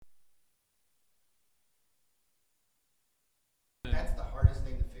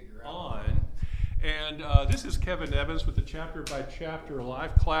And this is Kevin Evans with the Chapter by Chapter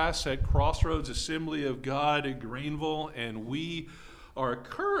Life class at Crossroads Assembly of God in Greenville. And we are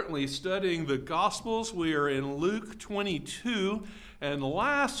currently studying the Gospels. We are in Luke 22. And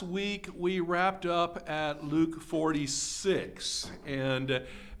last week we wrapped up at Luke 46. And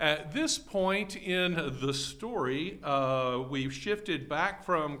at this point in the story, we've shifted back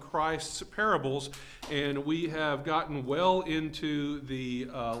from Christ's parables, and we have gotten well into the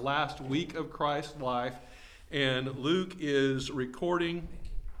last week of Christ's life. And Luke is recording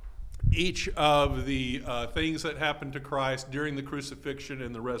each of the things that happened to Christ during the crucifixion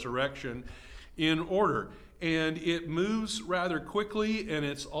and the resurrection in order. And it moves rather quickly, and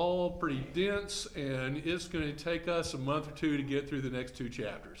it's all pretty dense, and it's going to take us a month or two to get through the next two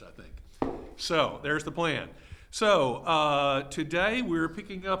chapters, I think. So there's the plan. So today we're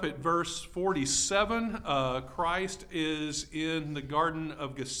picking up at verse 47. Christ is in the Garden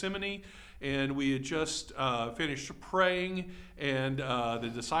of Gethsemane, and we had just finished praying, and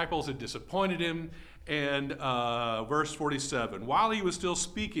the disciples had disappointed him. And verse 47, while he was still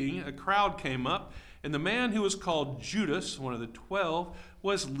speaking, a crowd came up, and the man who was called Judas, one of the 12,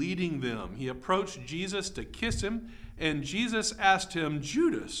 was leading them. He approached Jesus to kiss him, and Jesus asked him,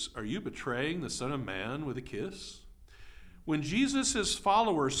 "Judas, are you betraying the Son of Man with a kiss?" When Jesus'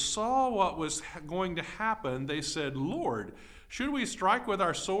 followers saw what was going to happen, they said, "Lord, should we strike with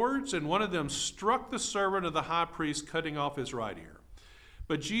our swords?" And one of them struck the servant of the high priest, cutting off his right ear.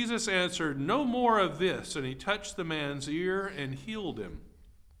 But Jesus answered, "No more of this." And he touched the man's ear and healed him.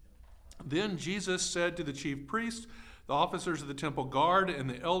 Then Jesus said to the chief priests, the officers of the temple guard, and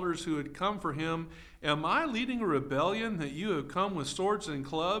the elders who had come for him, "Am I leading a rebellion that you have come with swords and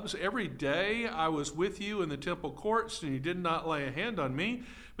clubs? Every day I was with you in the temple courts, and you did not lay a hand on me.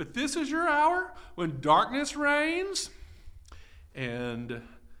 But this is your hour when darkness reigns." And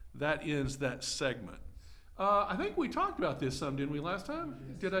that ends that segment. I think we talked about this some, didn't we, last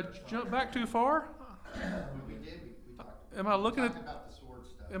time? Did I jump back too far? We did. We talked. Am I looking at about the sword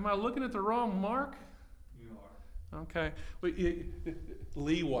stuff? Am I looking at the wrong mark? You are. Okay. Well,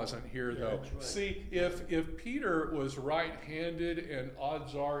 Lee wasn't here, though. That's right. See, if Peter was right-handed, and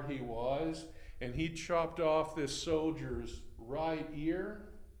odds are he was, and he chopped off this soldier's right ear,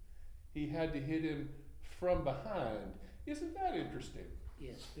 he had to hit him from behind. Isn't that interesting?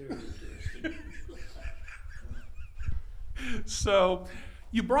 Yes, very interesting. So,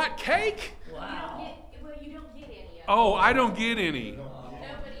 you brought cake? Wow. You don't get any of it. Oh, I don't get any.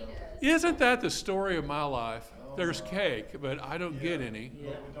 Nobody does. Isn't that the story of my life? There's cake, but I don't get any.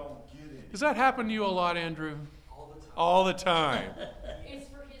 Yeah. We don't get it. Does that happen to you a lot, Andrew? All the time. It's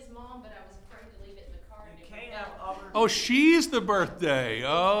for his mom, but I was afraid to leave it in the car. You can't have Auburn. Oh, she's the birthday.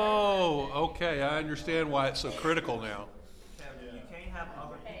 Oh, okay. I understand why it's so critical now. Kevin, you can't have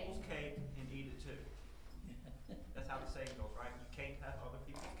other people's cake and eat it too. That's how the saying goes, right? You can't have other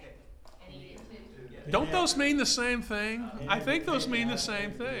people's cake. And he did too. Yeah. Don't those mean the same thing? I think those mean the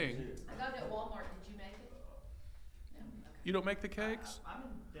same thing. I got it at Walmart. Did you make it? No. Okay. You don't make the cakes? I'm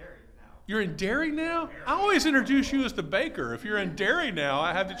in Derry now. You're in Derry now? I always introduce you as the baker. If you're in Derry now,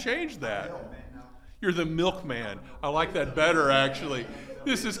 I have to change that. You're the milkman. I like that better, actually.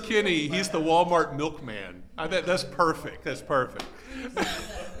 This is Kenny. He's the Walmart milkman. That's perfect. That's perfect. We used to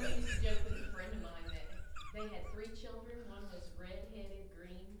joke with a friend of mine that they had 3 children. One was red-headed,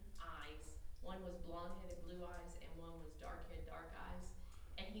 green eyes. One was blonde-headed, blue eyes, and one was dark-headed, dark eyes.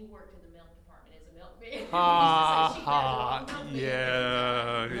 And he worked in the milk department as a milkman. Ha She had ha. a long milk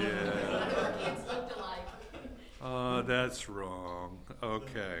Yeah, None yeah. of our kids looked alike. That's wrong.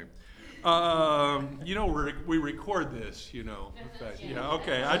 Okay. We record this, Yeah,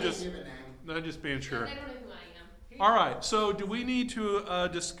 okay. I'm just being sure. They don't know who I am. All right. So, do we need to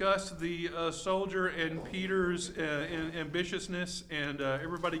discuss the soldier and Peter's ambitiousness and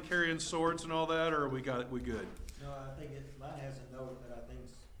everybody carrying swords and all that, or we good? No, I think mine has a note that I think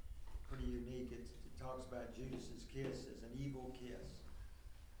is pretty unique. It talks about Judas's kiss as an evil kiss.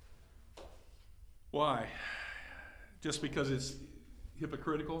 Why? Just because it's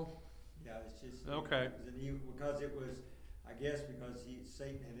hypocritical? Yeah, it's just Okay. It was an evil because it was, I guess, because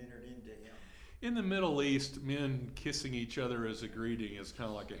Satan had entered into him. In the Middle East, men kissing each other as a greeting is kind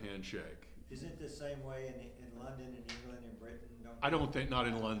of like a handshake. Isn't it the same way in London and England and Britain? I don't think, not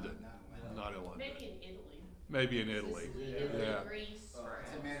in London. Not in London. Maybe in Italy. Maybe in Italy. Sicily, Yeah. Greece. It's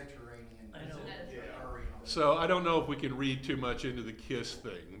a Mediterranean. I know. area. So I don't know if we can read too much into the kiss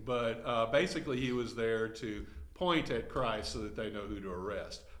thing, but basically he was there to point at Christ so that they know who to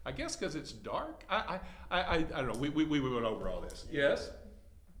arrest. I guess because it's dark. I don't know. We went over all this. Yes.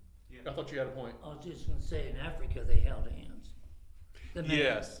 Yeah. I thought you had a point. I was just going to say, in Africa, they held hands. The men,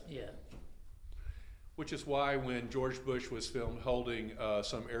 Yes. Yeah. Which is why when George Bush was filmed holding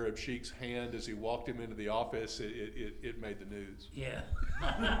some Arab sheik's hand as he walked him into the office, it made the news. Yeah.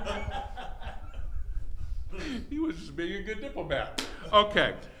 He was just being a good diplomat.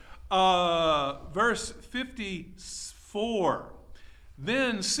 Okay. Verse 54.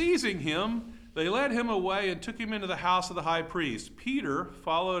 Then seizing him, they led him away and took him into the house of the high priest. Peter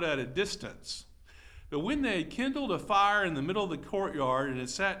followed at a distance. But when they had kindled a fire in the middle of the courtyard and had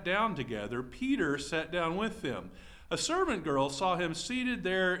sat down together, Peter sat down with them. A servant girl saw him seated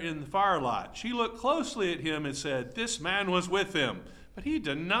there in the firelight. She looked closely at him and said, "This man was with him." But he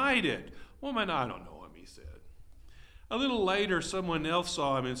denied it. "Woman, I don't know him," he said. A little later, someone else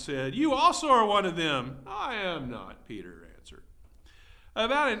saw him and said, "You also are one of them." "I am not," Peter answered.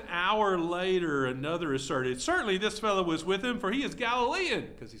 About an hour later, another asserted, "Certainly this fellow was with him, for he is Galilean,"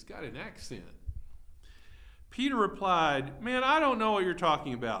 because he's got an accent. Peter replied, "Man, I don't know what you're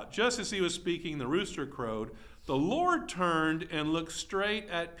talking about." Just as he was speaking, the rooster crowed. The Lord turned and looked straight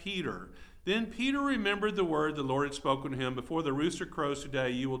at Peter. Then Peter remembered the word the Lord had spoken to him, "Before the rooster crows today,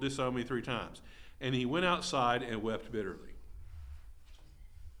 you will disown me 3 times. And he went outside and wept bitterly.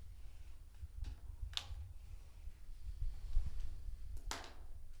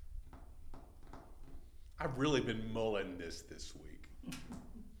 I've really been mulling this week.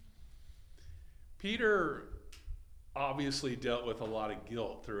 Peter obviously dealt with a lot of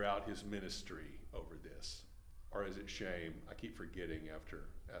guilt throughout his ministry over this. Or is it shame? I keep forgetting after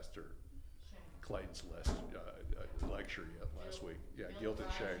Clayton's lecture last week. Yeah, guilt and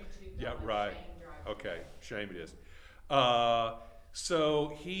shame. Yeah, right. Okay, shame it is. So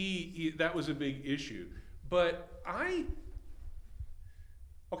he that was a big issue. But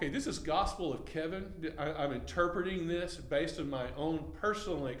this is Gospel of Kevin. I'm interpreting this based on my own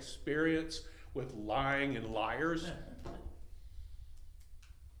personal experience with lying and liars.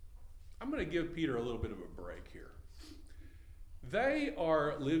 I'm going to give Peter a little bit of a break here. They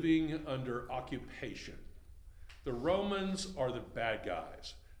are living under occupation. The Romans are the bad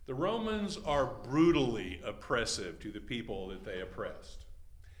guys. The Romans are brutally oppressive to the people that they oppressed.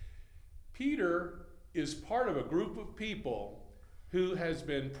 Peter is part of a group of people who has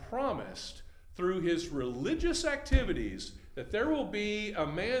been promised through his religious activities that there will be a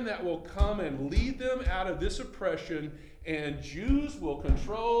man that will come and lead them out of this oppression, and Jews will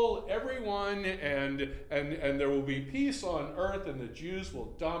control everyone, and there will be peace on earth, and the Jews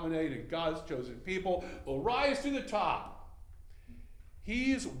will dominate, and God's chosen people will rise to the top.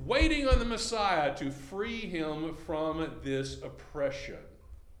 He's waiting on the Messiah to free him from this oppression.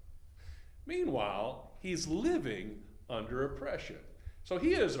 Meanwhile, he's living under oppression. So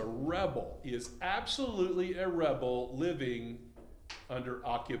he is a rebel. He is absolutely a rebel living under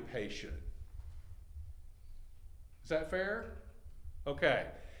occupation. Is that fair? Okay.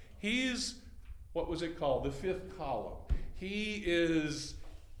 He's, what was it called? The fifth column. He is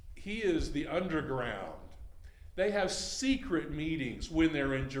the underground. They have secret meetings when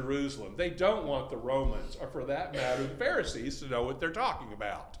they're in Jerusalem. They don't want the Romans, or for that matter, the Pharisees, to know what they're talking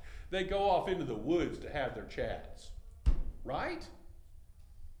about. They go off into the woods to have their chats. Right?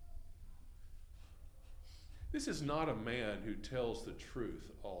 This is not a man who tells the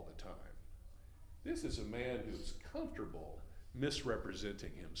truth all the time. This is a man who's comfortable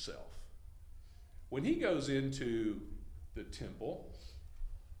misrepresenting himself. When he goes into the temple,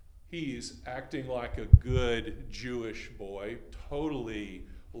 he's acting like a good Jewish boy, totally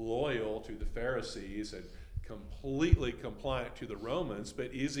loyal to the Pharisees and completely compliant to the Romans.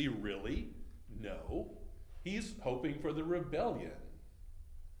 But is he really? No. He's hoping for the rebellion.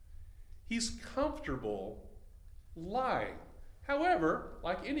 He's comfortable lying. However,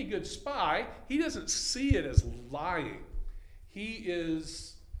 like any good spy, he doesn't see it as lying. He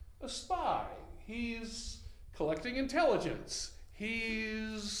is a spy. He's collecting intelligence.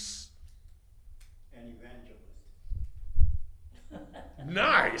 He's An evangelist.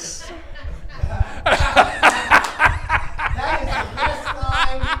 nice. That is the best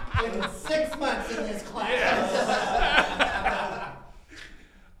line in 6 months in this class.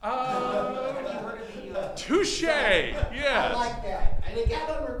 Touche. Yes. I like that. And it got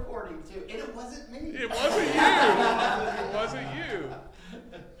on recording too. And it wasn't me. It wasn't you. It wasn't you.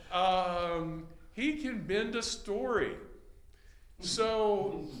 He can bend a story.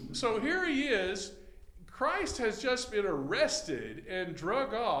 So here he is. Christ has just been arrested and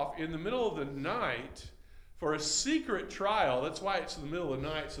drug off in the middle of the night for a secret trial. That's why it's in the middle of the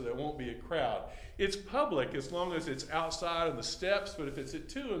night, so there won't be a crowd. It's public as long as it's outside on the steps, but if it's at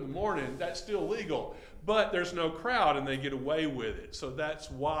 2 in the morning, that's still legal. But there's no crowd and they get away with it. So that's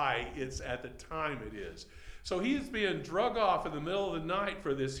why it's at the time it is. So he's being drug off in the middle of the night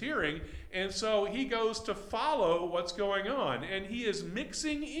for this hearing, and so he goes to follow what's going on, and he is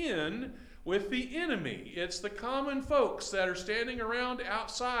mixing in with the enemy. It's the common folks that are standing around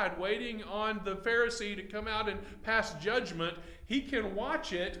outside waiting on the Pharisee to come out and pass judgment. He can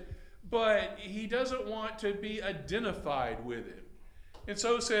watch it, but he doesn't want to be identified with it. And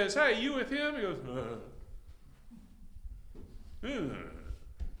so says, hey, you with him? He goes,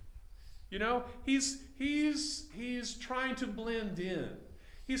 You know, he's trying to blend in.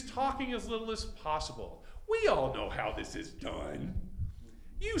 He's talking as little as possible. We all know how this is done.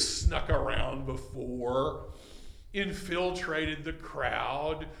 You snuck around before, infiltrated the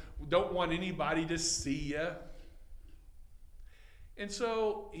crowd, don't want anybody to see you. And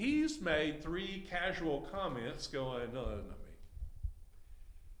so he's made 3 casual comments going, no, not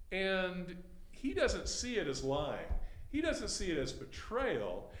me. And he doesn't see it as lying. He doesn't see it as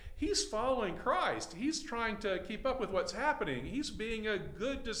betrayal. He's following Christ. He's trying to keep up with what's happening. He's being a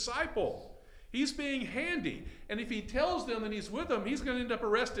good disciple. He's being handy. And if he tells them that he's with them, he's going to end up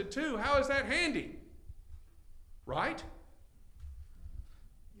arrested too. How is that handy? Right?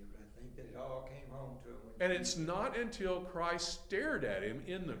 You would think that it all came home to him. And it's not until Christ stared at him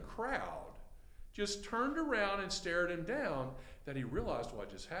in the crowd, just turned around and stared him down, that he realized what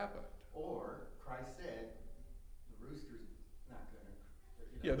just happened. Or Christ said, the rooster's not going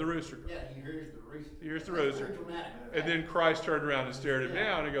to. Yeah, the rooster. Yeah, he hears the rooster. He hears the That's rooster. very dramatic, And then Christ turned around and stared him Yeah.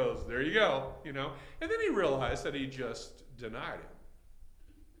 down and goes, there you go, you know. And then he realized that he just denied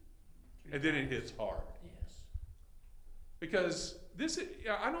him. And then it hits hard. Yes. Because this,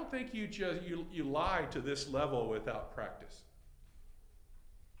 I don't think you lie to this level without practice.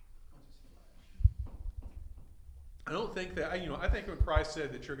 I don't think that, I think when Christ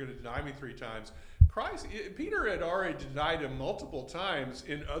said that you're going to deny me 3 times, Peter had already denied him multiple times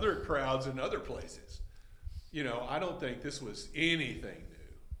in other crowds and other places. I don't think this was anything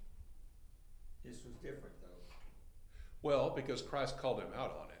new. This was different, though. Well, because Christ called him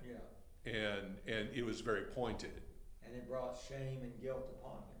out on it. Yeah. And it was very pointed. And it brought shame and guilt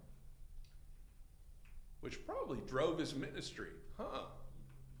upon him. Which probably drove his ministry. Huh.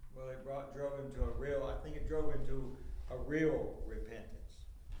 Well, it drove him to a real repentance.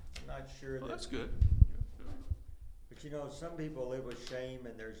 I'm not sure Well, that. that's good. But some people live with shame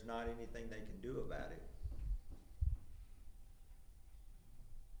and there's not anything they can do about it.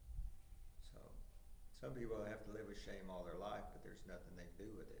 So, some people have to live with shame all their life, but there's nothing they can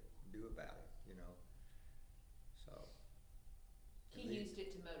do about it, So. He used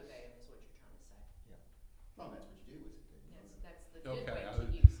it to motivate him, is what you're trying to say. Well, that's what you do with it. then. That's the good Okay, way I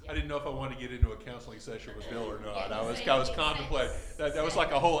to use. didn't know if I wanted to get into a counseling session with Bill or not. Yeah, I was same- contemplating. same- That was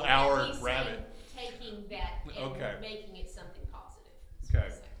like a whole hour he's rabbit. saying taking that and Okay. making it something positive. is what Okay.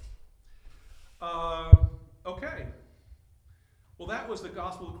 he's saying. Okay. Well, that was the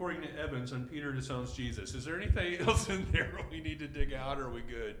gospel according to Evans, and Peter disowns Jesus. Is there anything else in there we need to dig out, or are we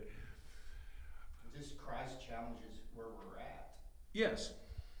good? Just Christ challenges where we're at. Yes.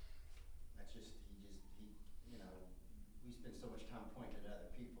 That's just, we spend so much time pointing at other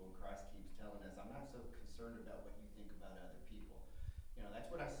people, and Christ keeps telling us, I'm not so concerned about what you think about other people.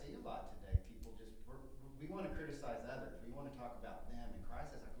 That's what I see a lot today. People we want to criticize others. We want to talk about them, and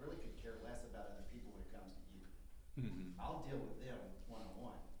Christ says, I really could care less about other people when it comes to you. Mm-hmm. I'll deal with them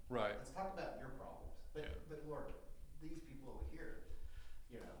one-on-one. Right. Let's talk about your problems. But, Yeah. but Lord, these people over here,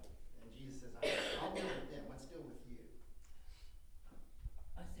 and Jesus says, I'll deal with them. Let's deal with you.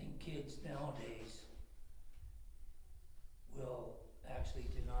 I think kids nowadays will actually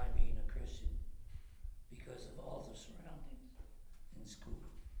deny being a Christian because of all the surroundings in school.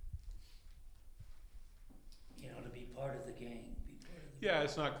 To be part of the gang, be part of the Yeah,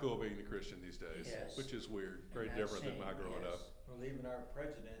 it's not cool being the Christian these days, Yes. which is weird. And Very that's different than shame, my growing yes. up. Well, even our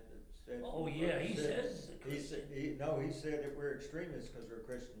president said. Oh, yeah, he says he's a Christian. He said that we're extremists because we're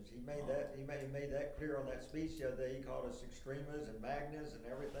Christians. He made that, he made that clear on that speech the other day. He called us extremists and magnas and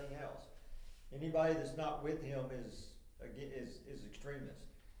everything else. Anybody that's not with him is extremist,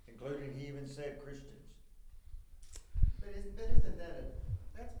 including he even said Christians. But isn't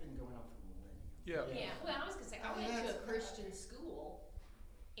that's been going on for millennia. Yeah. Yeah, well, I was gonna say, I I mean, went to a that's- Christian school,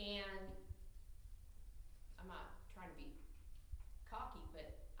 and I'm not trying to be cocky,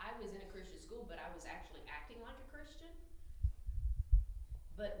 but I was in a Christian school, but I was actually acting like a Christian.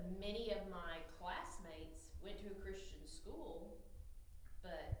 But many of my classmates went to a Christian school,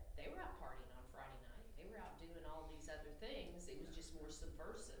 but they were out partying on Friday night. They were out doing all these other things. It was just more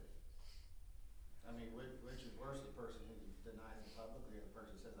subversive. I mean, which is worse, the person who denies it publicly or the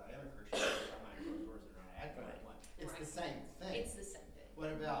person who says, I am a Christian, but behind closed doors they're not acting like one. It's the Right. same thing. It's the same thing,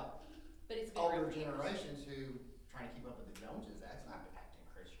 What about but it's very older real. generations who trying to keep up with the Joneses, that's not acting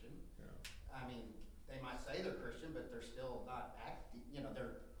Christian. Yeah. I mean, they might say they're Christian, but they're still not acting.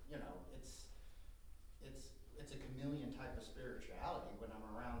 It's a chameleon type of spirituality. When I'm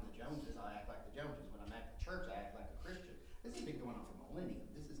around the Joneses, I act like the Joneses. When I'm at the church, I act like a Christian. This has been going on for millennia.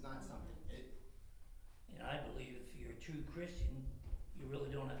 This is not something new. And I believe if you're a true Christian, you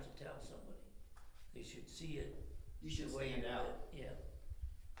really don't have to tell somebody. They should see it. You should the way stand you out. live. Yeah.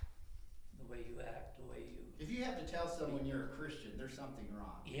 The way you act, the way you. If you have to tell someone you're a Christian, there's something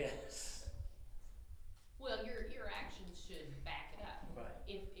wrong. Yes. Well, your actions should back it up. Right.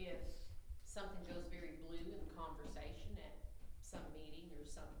 If something goes very blue in conversation at some meeting or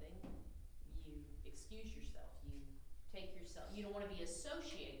something, you excuse yourself. You take yourself. You don't want to be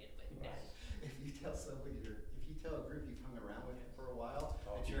associated with that. Right. If you tell a group you've hung around with for a while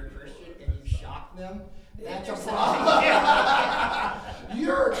that you're a Christian and you shock them, that's a problem.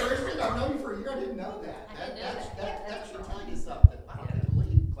 You're a Christian? I've known you for a year. I didn't know that. That should tell you something. I can't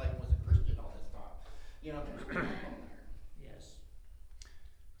believe Clayton was a Christian all this time. There's a problem there. Yes.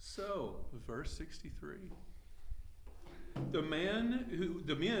 So, verse 63. The men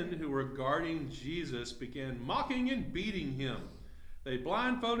who were guarding Jesus began mocking and beating him. They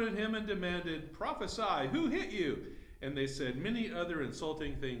blindfolded him and demanded, "Prophesy, who hit you?" And they said many other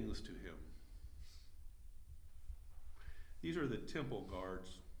insulting things to him. These are the temple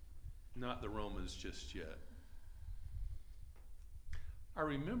guards, not the Romans just yet. I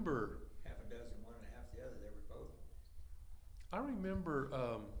remember Half a dozen, one and half the other, they were both. I remember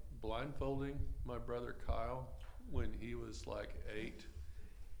blindfolding my brother Kyle when he was like 8,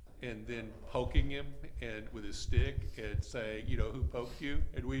 and then poking him and with his stick and saying, who poked you?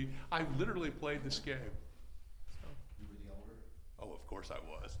 And I literally played this game. So, You were the older? oh, of course I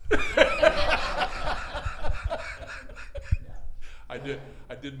was. Yeah.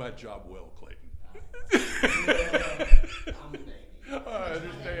 I did my job well, Clayton. I'm the baby. I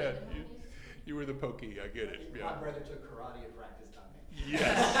understand. You were the pokey. I get it. My Yeah. brother took karate and practiced on me.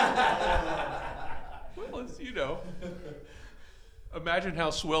 Yes. Well, it's, imagine how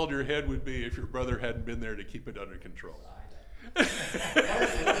swelled your head would be if your brother hadn't been there to keep it under control. That'd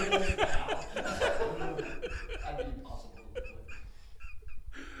be impossible to do.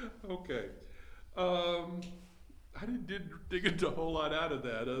 Okay. I didn't dig into a whole lot out of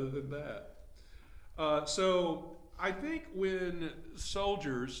that other than that. So I think when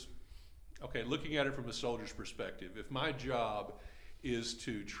soldiers, looking at it from a soldier's perspective, if my job is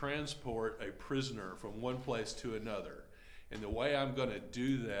to transport a prisoner from one place to another, and the way I'm going to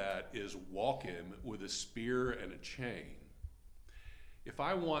do that is walk him with a spear and a chain. If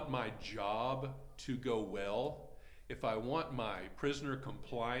I want my job to go well, if I want my prisoner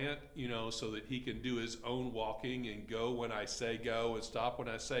compliant, so that he can do his own walking and go when I say go and stop when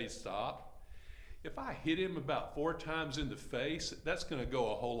I say stop, if I hit him about 4 times in the face, that's going to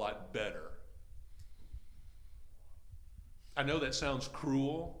go a whole lot better. I know that sounds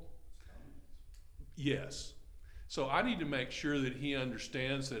cruel. Yes. So I need to make sure that he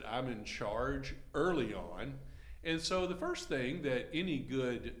understands that I'm in charge early on. And so the first thing that any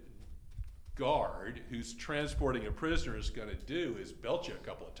good guard who's transporting a prisoner is going to do is belt you a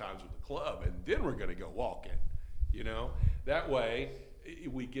couple of times with a club, and then we're going to go walking. That way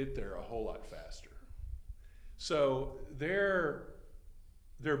we get there a whole lot faster. So they're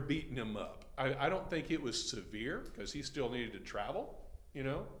beating him up. I don't think it was severe because he still needed to travel,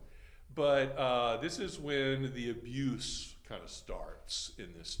 but this is when the abuse kind of starts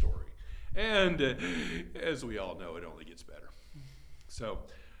in this story. And as we all know, it only gets better. So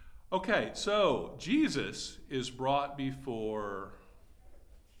Jesus is brought before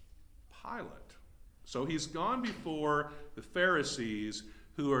Pilate. So he's gone before the Pharisees,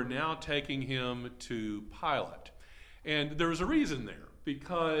 who are now taking him to Pilate. And there's a reason there,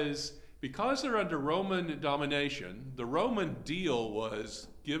 because they're under Roman domination. The Roman deal was,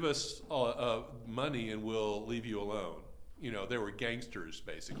 give us money and we'll leave you alone. They were gangsters,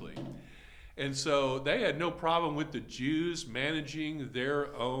 basically. And so they had no problem with the Jews managing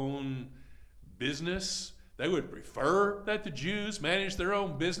their own business. They would prefer that the Jews manage their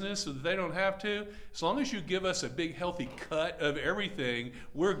own business so that they don't have to. As long as you give us a big healthy cut of everything,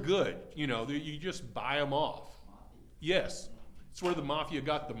 we're good. You just buy them off. Yes, it's where the mafia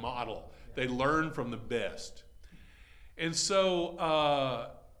got the model. They learned from the best. And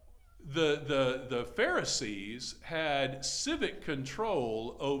so the Pharisees had civic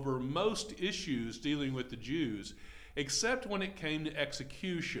control over most issues dealing with the Jews, except when it came to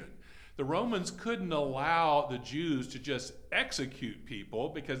execution. The Romans couldn't allow the Jews to just execute people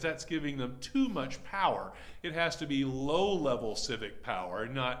because that's giving them too much power. It has to be low-level civic power,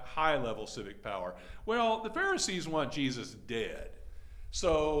 not high-level civic power. Well, the Pharisees want Jesus dead.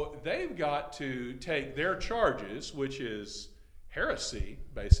 So they've got to take their charges, which is heresy,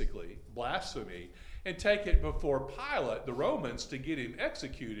 basically, blasphemy, and take it before Pilate, the Romans, to get him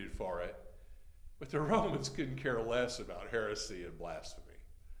executed for it. But the Romans couldn't care less about heresy and blasphemy.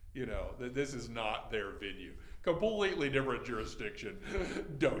 You know, this is not their venue. Completely different jurisdiction.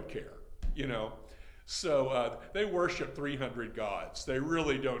 Don't care, you know. So they worship 300 gods. They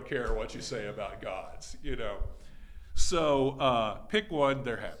really don't care what you say about gods, you know. So pick one,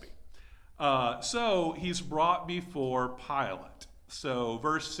 they're happy. So he's brought before Pilate. So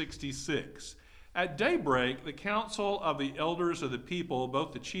verse 66. At daybreak, the council of the elders of the people,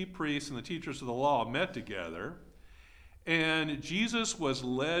 both the chief priests and the teachers of the law, met together. And Jesus was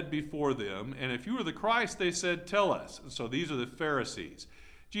led before them. And if you were the Christ, they said, tell us. And so these are the Pharisees.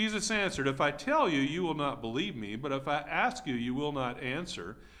 Jesus answered, if I tell you, you will not believe me. But if I ask you, you will not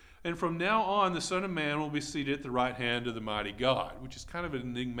answer. And from now on, the Son of Man will be seated at the right hand of the mighty God, which is kind of an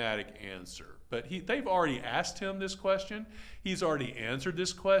enigmatic answer. But they've already asked him this question. He's already answered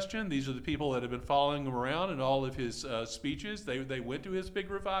this question. These are the people that have been following him around in all of his speeches. They went to his big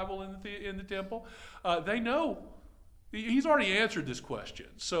revival in the temple. They know. He's already answered this question.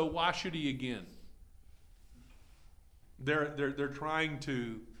 So why should he again? They're trying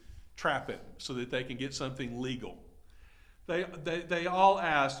to trap him so that they can get something legal. They all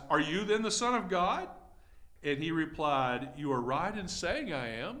asked, are you then the Son of God? And he replied, you are right in saying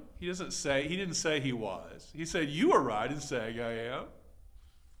I am. He didn't say he was. He said, you are right in saying I am.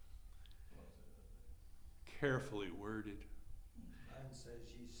 Carefully worded. Mine says,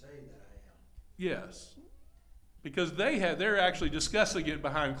 ye say that I am. Yes. Because they're actually discussing it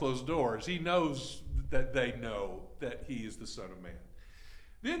behind closed doors. He knows that they know that he is the Son of Man.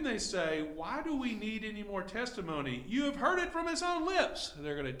 Then they say, why do we need any more testimony? You have heard it from his own lips.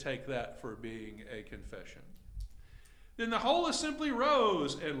 They're going to take that for being a confession. Then the whole assembly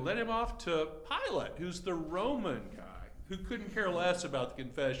rose and led him off to Pilate, who's the Roman guy, who couldn't care less about the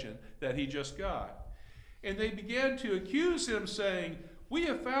confession that he just got. And they began to accuse him, saying, we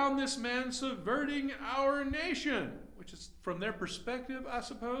have found this man subverting our nation, which is, from their perspective, I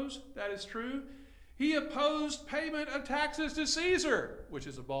suppose, that is true. He opposed payment of taxes to Caesar, which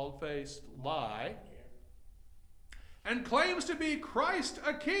is a bald-faced lie, and claims to be Christ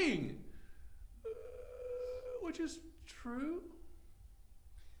a king, which is true.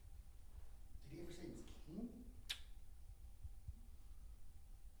 Did he ever say he was king?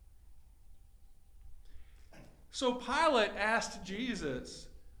 So Pilate asked Jesus,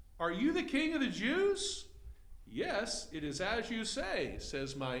 are you the king of the Jews? Yes, it is as you say,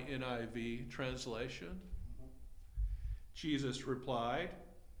 says my NIV translation. Jesus replied,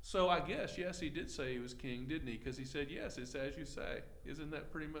 so I guess, yes, he did say he was king, didn't he? Because he said, yes, it's as you say. Isn't that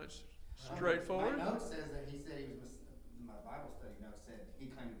pretty much straightforward? My note says that he said he was, my Bible study note said he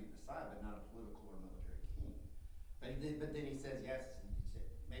claimed to be Messiah, but not a political or military king. But then he says, yes,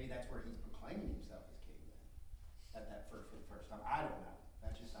 maybe that's where he's proclaiming himself as king then, for the first time. I don't know.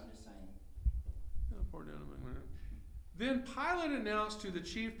 I'm just saying. Then Pilate announced to the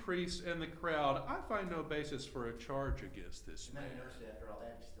chief priests and the crowd, I find no basis for a charge against this And man. then he after all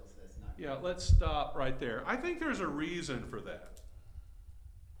that, he still says not. Yeah, let's stop right there. I think there's a reason for that.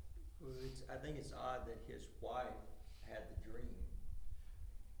 Well, I think it's odd that his wife had the dream.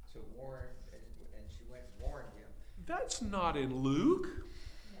 So warned, and she went and warned him. That's not in Luke.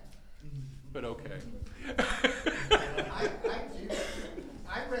 But okay.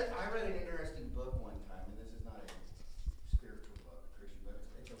 I read an interesting book one time, and this is not a spiritual book, a Christian book.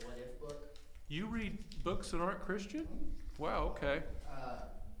 It's a what if book. You read books that aren't Christian? Wow, okay.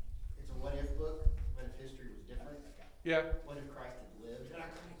 It's a what if book. What if history was different? Yeah. What if Christ had lived? I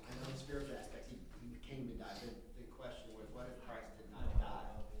know the spiritual aspect, he came to die. The question was, what if Christ did not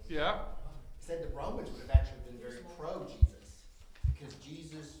die? Yeah. He said the Romans would have actually been very pro-Jesus, because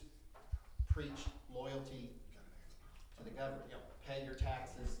Jesus preached loyalty to the government. You know, pay your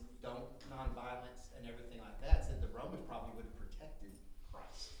taxes, don't nonviolence, and everything like that. Said the Romans probably would have protected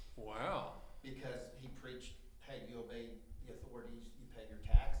Christ Wow. because he preached, hey, you obey the authorities, you pay your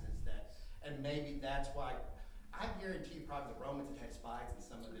taxes. And maybe that's why. I guarantee you, probably the Romans have had spies in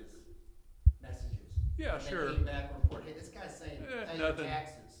some of his messages. Yeah, and sure. They came back and reported, hey, this guy's saying pay your nothing.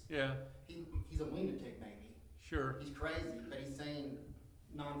 taxes. Yeah, He's a lunatic, maybe. sure. He's crazy, but he's saying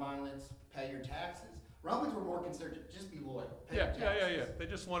nonviolence, pay your taxes. Romans were more concerned, just be loyal, pay your taxes. Yeah. They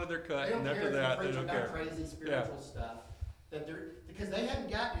just wanted their cut, They don't and care after if that, you're they preaching don't about care. crazy spiritual stuff. That because they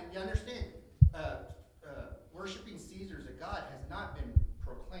hadn't gotten it, you understand, worshiping Caesar as a god has not been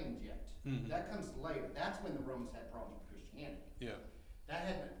proclaimed yet. Mhm. That comes later. That's when the Romans had problems with Christianity. Yeah. That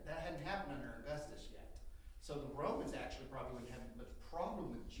hadn't happened under Augustus yet. So the Romans actually probably wouldn't have much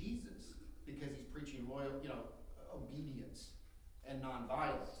problem with Jesus because he's preaching royal, obedience and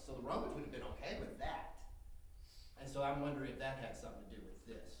nonviolence. So the Romans would have been okay with that. And so I'm wondering if that had something to do with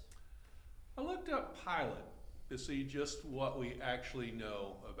this. I looked up Pilate to see just what we actually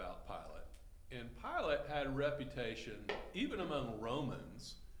know about Pilate. And Pilate had a reputation, even among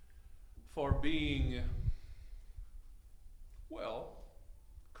Romans, for being, well,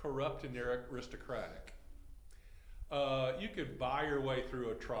 corrupt and aristocratic. You could buy your way through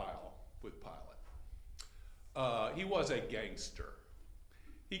a trial with Pilate. He was a gangster.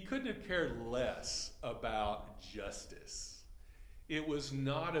 He couldn't have cared less about justice. It was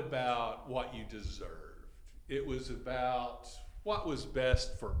not about what you deserved. It was about what was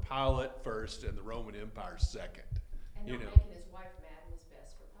best for Pilate first and the Roman Empire second. And You not know. making his wife mad was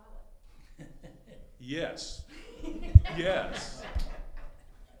best for Pilate. Yes. Yes.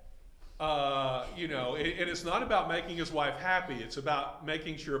 And it's not about making his wife happy. It's about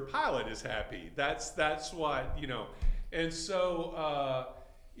making sure Pilate is happy. That's what, And so,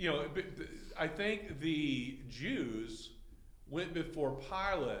 I think the Jews went before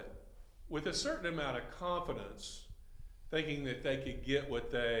Pilate with a certain amount of confidence, thinking that they could get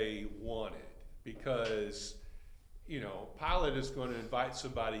what they wanted. Because, Pilate is going to invite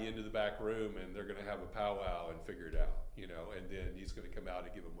somebody into the back room and they're going to have a powwow and figure it out, and then he's going to come out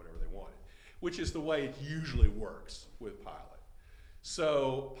and give them whatever they wanted, which is the way it usually works with Pilate.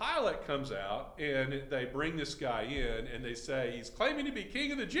 So Pilate comes out and they bring this guy in and they say, he's claiming to be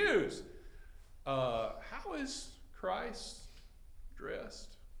king of the Jews. How is Christ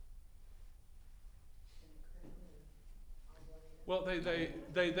dressed? Well, they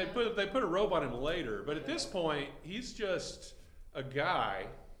put a robe on him later, but at this point, he's just a guy.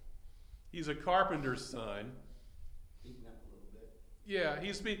 He's a carpenter's son. Beaten up a little bit. Yeah,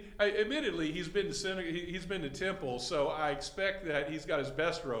 admittedly, he's been to temple, so I expect that he's got his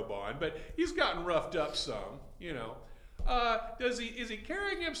best robe on, but he's gotten roughed up some, Is he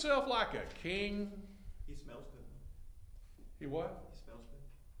carrying himself like a king? He smells good. He what? He smells good.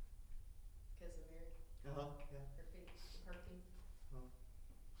 Because of Mary, Uh-huh, yeah. her feet, her perfume.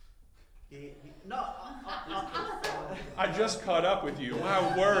 I just caught up with you.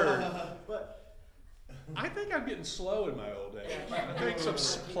 My word. But I think I'm getting slow in my old age. I think some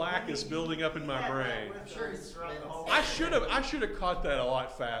plaque is building up in my brain. I'm sure he's throughout the whole. I should have caught that a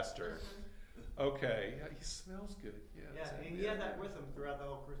lot faster. Okay, yeah, he smells good. Yeah, yeah, so- and he had that with him throughout the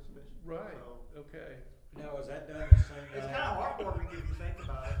whole Christmas. Right. So, Okay. Now, is that done the same it's night? kind of heartwarming if you think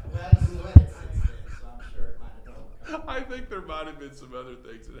about it. Well, it's split since then, so I'm sure it might have overcome. I think there might have been some other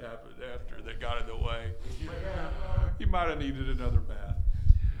things that happened after that got in the way. He might have needed another bath.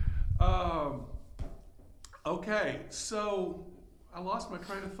 Okay, so I lost my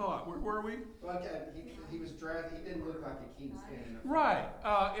train of thought. Where were we? Well, okay, he was dressed. He didn't look like a king standing up. Right,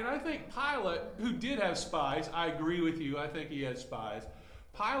 and I think Pilate, who did have spies, I agree with you, I think he had spies.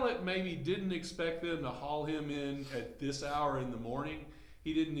 Pilate maybe didn't expect them to haul him in at this hour in the morning.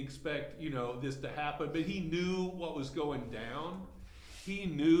 He didn't expect, this to happen, but he knew what was going down. He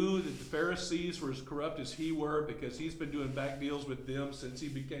knew that the Pharisees were as corrupt as he were because he's been doing back deals with them since he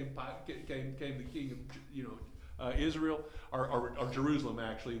became the king of, Israel, or Jerusalem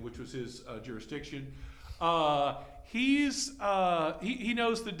actually, which was his jurisdiction. He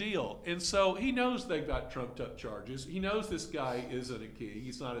knows the deal, and so he knows they've got trumped up charges. He knows this guy isn't a king.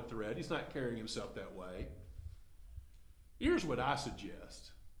 He's not a threat. He's not carrying himself that way. Here's what I suggest.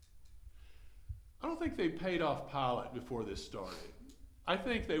 I don't think they paid off Pilate before this started. I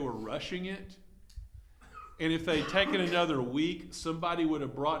think they were rushing it. And if they'd taken another week, somebody would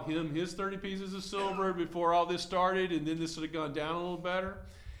have brought him his 30 pieces of silver before all this started, and then this would have gone down a little better.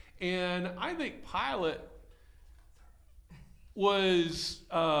 And I think Pilate was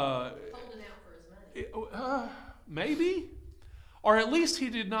Holding out for his money. maybe, or at least he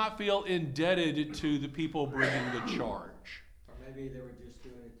did not feel indebted to the people bringing the charge. Or maybe they were just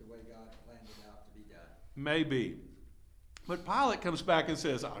doing it the way God planned it out to be done. Maybe. But Pilate comes back and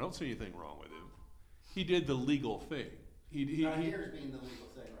says, I don't see anything wrong with him. He did the legal thing. He Here's being the legal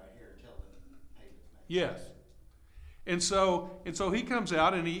thing right here until the payment's made. Yes. And so he comes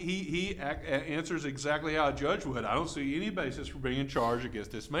out and he answers exactly how a judge would. I don't see any basis for bringing charge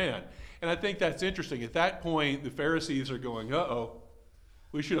against this man. And I think that's interesting. At that point, the Pharisees are going, uh-oh,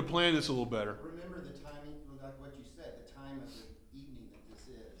 we should have planned this a little better. Remember the timing, like what you said, the time of the evening that this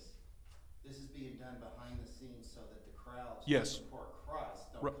is. This is being done behind the scenes so that the crowds who Yes. support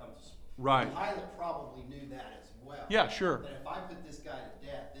Christ don't Ri- come to support. Right. Pilate probably knew that as well. Yeah, sure. That if I put this guy to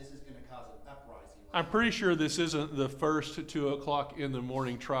death, this is going to cause an uprising. I'm pretty sure this isn't the first 2 o'clock in the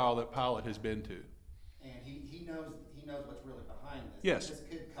morning trial that Pilate has been to. And he knows what's really behind this. Yes. This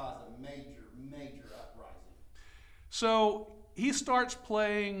could cause a major, major uprising. So he starts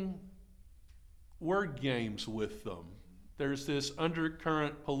playing word games with them. There's this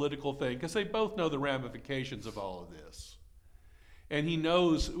undercurrent political thing, because they both know the ramifications of all of this. And he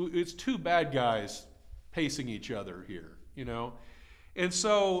knows it's two bad guys pacing each other here, you know. And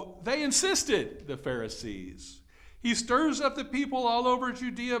so they insisted, the Pharisees. He stirs up the people all over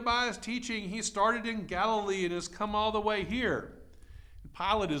Judea by his teaching. He started in Galilee and has come all the way here.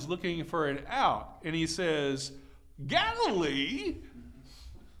 Pilate is looking for an out, and he says, Galilee?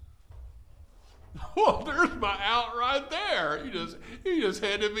 Well, there's my out right there. He just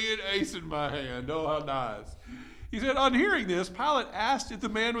handed me an ace in my hand. Oh, how nice. He said, on hearing this, Pilate asked if the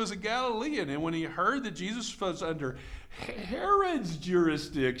man was a Galilean. And when he heard that Jesus was under Herod's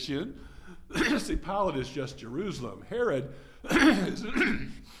jurisdiction, see, Pilate is just Jerusalem. Herod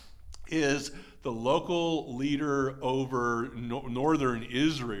is the local leader over northern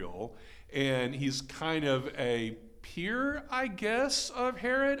Israel, and he's kind of a peer, I guess, of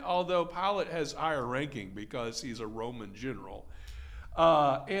Herod, although Pilate has higher ranking because he's a Roman general.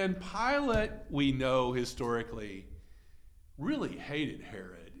 And Pilate, we know historically, really hated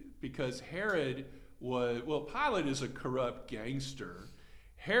Herod because Herod was, well, Pilate is a corrupt gangster.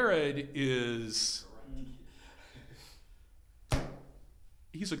 Herod is,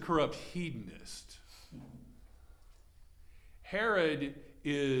 he's a corrupt hedonist. Herod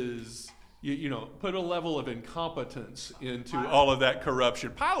is, you know, put a level of incompetence into all of that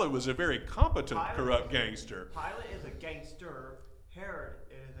corruption. Pilate was a very competent, corrupt gangster. Pilate is a gangster. Herod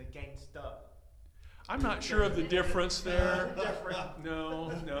is a gangsta. I'm not sure of the difference there. Different.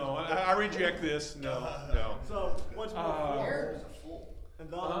 No, I reject this. No. So what's more Herod was a fool. and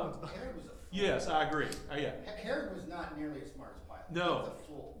the other one's Herod was a fool. Yes, I agree. Yeah. Herod was not nearly as smart as Pilate. No. He was a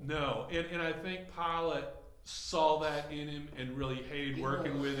fool. No, and I think Pilate saw that in him and really hated He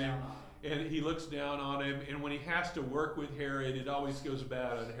working looks with him. down on And he looks down on him, and when he has to work with Herod, it always goes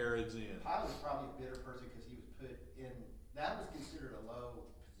bad on Herod's end. Pilate was probably a bitter person because he was put in, that was considered a low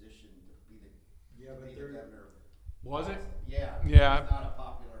position to be Yeah, but the they're, governor. Was it? Yeah. Yeah. It's not a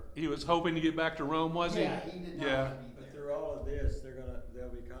popular. He was hoping to get back to Rome, was he? Yeah, he did not Yeah. want to be but there. through all of this, they'll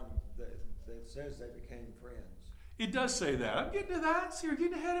become, it says they became friends. It does say that. I'm getting to that. So you're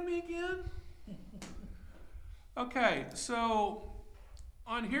getting ahead of me again? Okay, so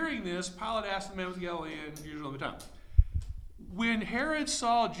on hearing this, Pilate asked the man with Galilean, usually all the time. When Herod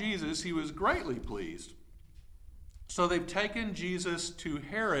saw Jesus, he was greatly pleased. So they've taken Jesus to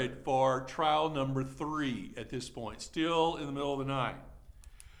Herod for trial number 3 at this point, still in the middle of the night.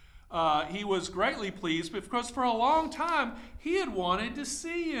 He was greatly pleased because for a long time he had wanted to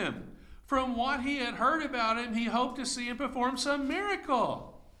see him. From what he had heard about him, he hoped to see him perform some miracle.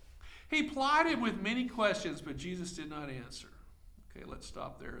 He plied him with many questions, but Jesus did not answer. Okay, let's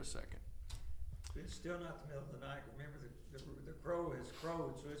stop there a second. It's still not the middle of the night. Remember, the crow has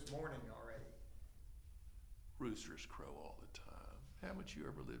crowed, so it's morning already. Roosters crow all the time. Haven't you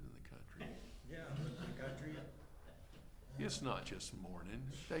ever lived in the country? Yeah, but the country, It's not just morning.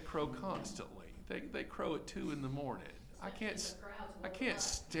 They crow constantly. They crow at 2 in the morning. I can't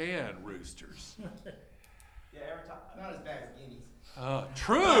stand roosters. yeah, every time. Not as bad as guineas.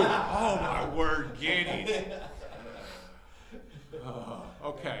 True. Oh my word, guineas.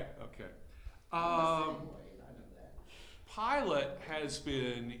 Okay. I know that. Pilate has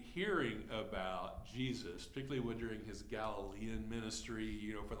been hearing about Jesus, particularly during his Galilean ministry,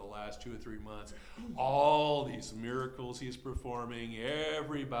 you know, for the last 2 or 3 months. All these miracles he's performing,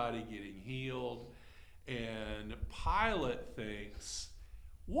 everybody getting healed. And Pilate thinks,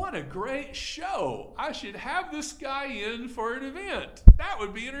 what a great show. I should have this guy in for an event. That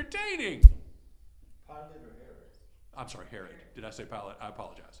would be entertaining. Pilate or Herod? I'm sorry, Herod. Did I say Pilate? I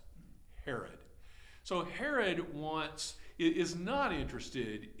apologize. Herod. So Herod is not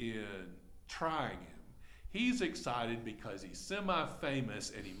interested in trying him. He's excited because he's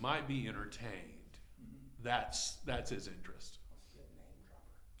semi-famous and he might be entertained. That's his interest.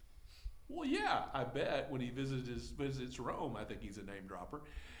 Well, yeah, I bet when he visits Rome, I think he's a name dropper.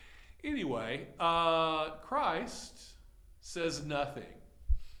 Anyway, Christ says nothing.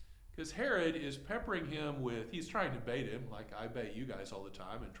 Because Herod is peppering him with, he's trying to bait him, like I bait you guys all the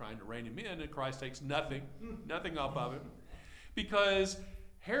time, and trying to rein him in, and Christ takes nothing off of him. Because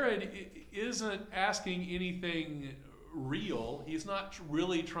Herod isn't asking anything real. He's not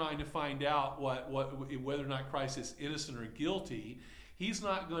really trying to find out whether or not Christ is innocent or guilty. He's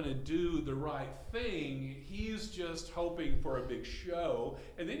not going to do the right thing. He's just hoping for a big show,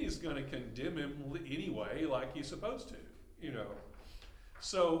 and then he's going to condemn him anyway, like he's supposed to, you know.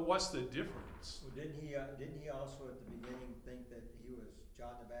 So what's the difference? Well, didn't he also at the beginning think that he was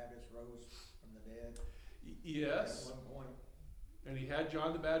John the Baptist rose from the dead? Yes. At one point. And he had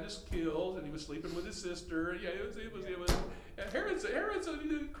John the Baptist killed, and he was sleeping with his sister. Yeah, it was. Herod's a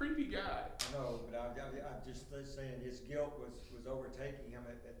creepy guy. No, but I'm just saying his guilt was overtaking him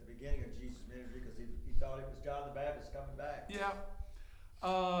at the beginning of Jesus' ministry because he thought it was John the Baptist coming back.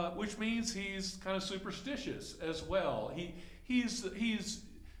 Yeah, which means he's kind of superstitious as well. He's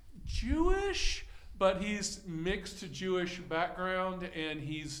Jewish, but he's mixed Jewish background, and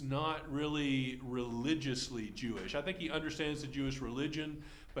he's not really religiously Jewish. I think he understands the Jewish religion,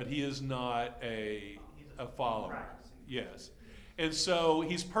 but he is not a follower. Practicing. Yes. And so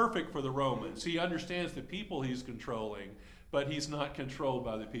he's perfect for the Romans. He understands the people he's controlling, but he's not controlled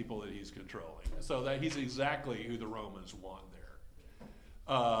by the people that he's controlling. So that he's exactly who the Romans want there.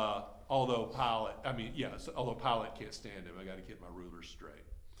 Although Pilate can't stand him. I got to get my rulers straight.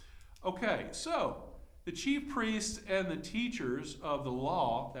 Okay, so the chief priests and the teachers of the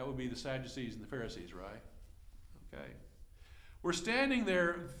law, that would be the Sadducees and the Pharisees, right? Okay. Were standing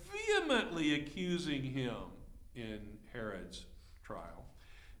there vehemently accusing him in Herod's trial.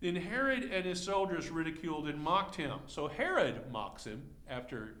 Then Herod and his soldiers ridiculed and mocked him. So Herod mocks him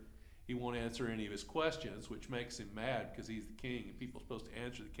after he won't answer any of his questions, which makes him mad because he's the king and people are supposed to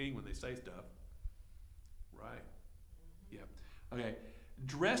answer the king when they say stuff. Right. Yeah. Okay.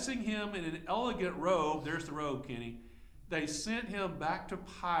 Dressing him in an elegant robe, there's the robe, Kenny, they sent him back to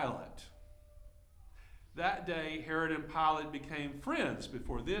Pilate. That day, Herod and Pilate became friends.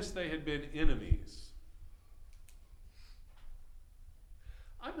 Before this, they had been enemies.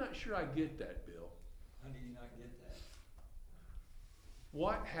 I'm not sure I get that, Bill. How do you not get that?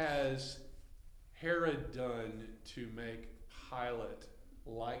 What has Herod done to make Pilate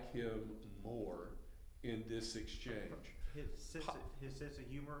like him more in this exchange? His sense of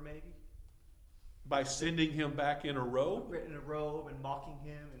humor, maybe? By sending him back in a robe? Written in a robe and mocking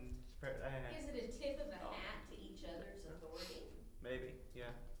him and Is it a tip of the hat to each other's authority? maybe, yeah.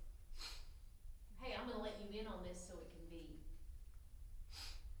 Hey, I'm gonna let you in on this so it can be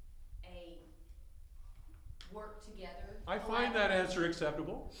a work together. I find that answer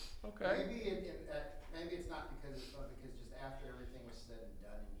acceptable. Okay. Maybe it's not because just after everything was said and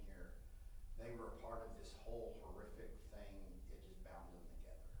done in here, they were a part of this whole horrific thing. It just bound them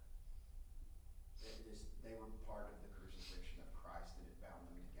together. They were part of the crucifixion of Christ, and it bound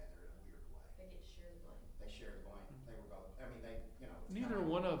them together in a weird way. They get shared blame. They shared blame. They were both. I mean, it's Neither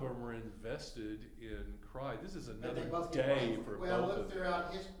kinda, one of them were invested in Christ. This is but another they both get day blame. for well, both look of them. throughout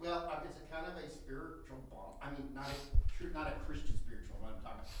history. It's a kind of a spiritual bond. I mean, not a Christian spiritual. What I'm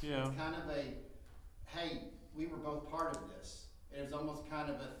talking about. Yeah. It's kind of a, hey, we were both part of this. It was almost kind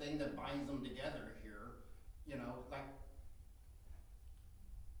of a thing that binds them together here. You know, like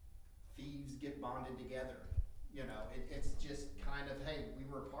thieves get bonded together. You know, it's just kind of, hey, we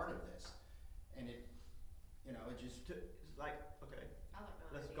were a part of this, and it just. It's like, okay, I like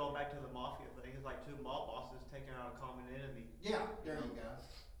that let's idea. go back to the mafia thing. It's like two mob bosses taking out a common enemy, Yeah, there you go.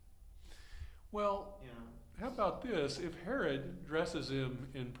 Well, you know. how about this? If Herod dresses him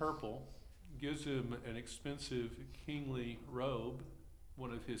in purple, gives him an expensive kingly robe,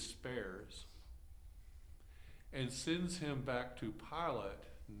 one of his spares, and sends him back to Pilate,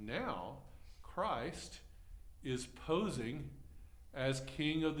 now Christ is posing as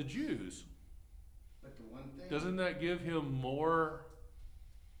king of the Jews. But the one thing. Doesn't that give him more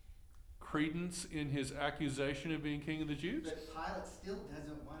credence in his accusation of being king of the Jews? But Pilate still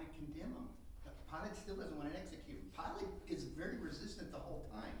doesn't want to condemn him. Pilate still doesn't want to execute him. Pilate is very resistant the whole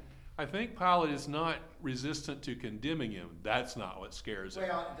time. I think Pilate is not resistant to condemning him. That's not what scares him.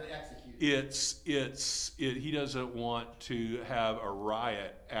 Well, to execute. He doesn't want to have a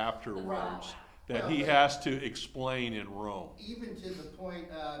riot afterwards Right. that Well, he but- has to explain in Rome. Even to the point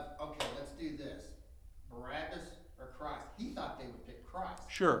of, okay, let's do this. Barabbas or Christ. He thought they would pick Christ.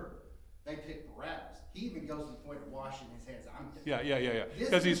 Sure. They picked Barabbas. He even goes to the point of washing his hands. Yeah. This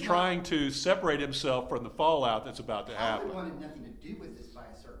Because he's is not- trying to separate himself from the fallout that's about to Pilate happen. wanted nothing to do with this by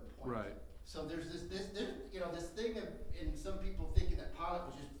a certain point. Right. So there's this thing of, and some people thinking that Pilate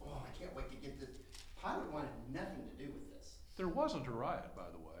was just, oh, I can't wait to get this. Pilate wanted nothing to do with this. There wasn't a riot, by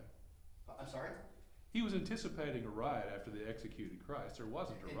the way. I'm sorry? He was anticipating a riot after they executed Christ. There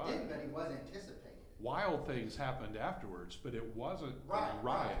wasn't a It riot. did, but he wasn't anticipating it. Wild things happened afterwards, but it wasn't Right, a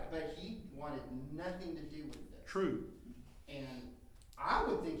riot. right. But he wanted nothing to do with this. True. And I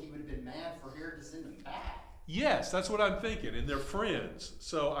would think he would have been mad for Herod to send him back. Yes, that's what I'm thinking, and they're friends.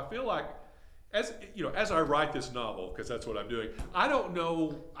 So I feel like, as you know, as I write this novel, because that's what I'm doing, I don't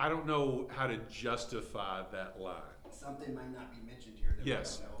know how to justify that line. Something might not be mentioned here that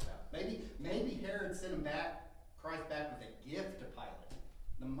Yes. we don't know about. Maybe Herod sent him back, Christ back with a gift to Pilate,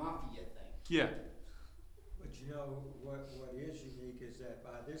 the mafia thing. Yeah, But you know, what is unique is that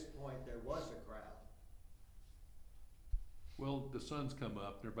by this point, there was a crowd. well, the sun's come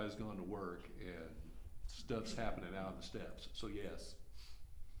up, and everybody's gone to work, and stuff's happening out on the steps. So yes,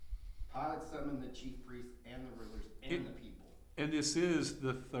 Pilate summoned the chief priests and the rulers and the people. and this is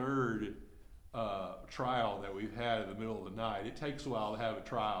the third trial that we've had in the middle of the night. It takes a while to have a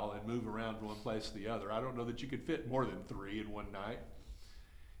trial and move around from one place to the other. I don't know that you could fit more than 3 in one night,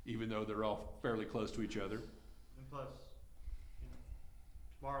 even though they're all fairly close to each other. And plus, you know,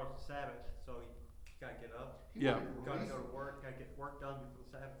 tomorrow's the Sabbath, so you gotta get up, He Yeah. wanted to gotta release go him. to work, gotta get work done before the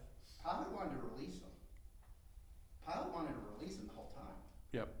Sabbath. Pilate wanted to release him. Pilate wanted to release him the whole time.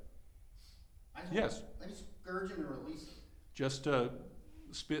 Yep. I just Yes. Let me scourge him and release him. Just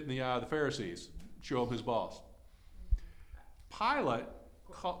spit in the eye of the Pharisees, show him his boss. Pilate,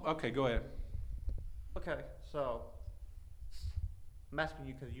 okay, go ahead. Okay, so I'm asking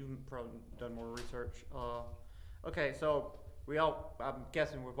you because you've probably done more research. Okay, so I'm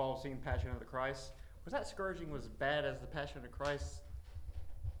guessing we've all seen Passion of the Christ. Was that scourging as bad as the Passion of the Christ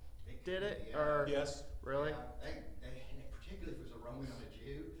did it, Yeah. or Yes. really? Yeah, they particularly if it was a Roman or a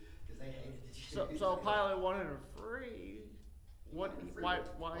Jew, because they hated the Jews. So Pilate wanted him free. He What? wanted him free. Why?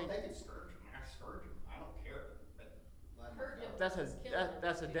 Well, they could scourge him. I scourge him. I don't care. But let him Hurt go. him.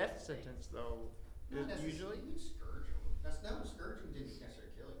 That's a death sentence, though. Not necessarily. Usually. You scourge him. Scourging didn't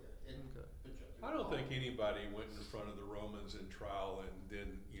necessarily kill you. It Okay. put you through I don't the think anybody went in front of the Romans in trial and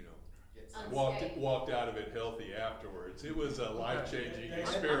then, Get Unscathed. walked out of it healthy afterwards. It was a life-changing Okay.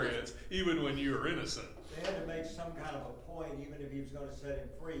 experience, even when you were innocent. They had to make some kind of a point, even if he was gonna set him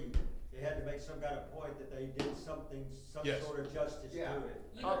free, they had to make some kind of point that they did something, some Yes. sort of justice Yeah. to it.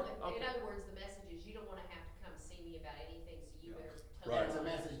 You Oh, don't, in okay. other words, the message is you don't wanna have to come see me about anything, so you Yeah. better tell Right. It's a me.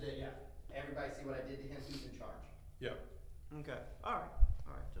 message that, yeah, everybody see what I did to him, who's in charge. Yeah. Okay. All right.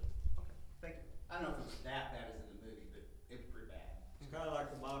 Just okay. Thank you. I don't know if it was that bad as in the movie, but it was pretty bad. It's kinda like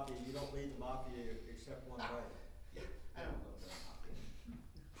the mafia, you don't lead the mafia except one way. Yeah, I don't know that.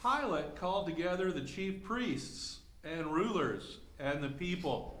 Pilate called together the chief priests and rulers and the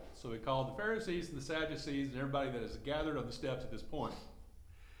people. So he called the Pharisees and the Sadducees and everybody that is gathered on the steps at this point,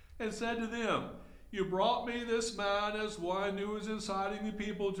 and said to them, "You brought me this man as one who is inciting the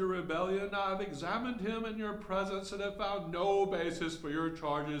people to rebellion. I have examined him in your presence and have found no basis for your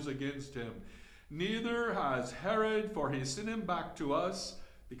charges against him. Neither has Herod, for he sent him back to us,"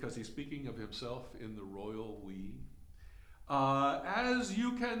 because he's speaking of himself in the royal we. "As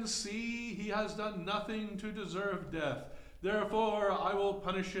you can see, he has done nothing to deserve death. Therefore, I will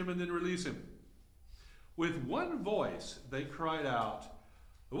punish him and then release him." With one voice, they cried out,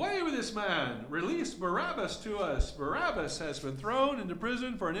 "Away with this man! Release Barabbas to us! Barabbas has been thrown into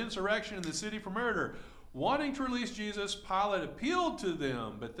prison for an insurrection in the city for murder." Wanting to release Jesus, Pilate appealed to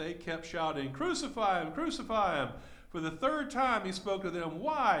them, but they kept shouting, "Crucify him! Crucify him!" For the third time he spoke to them,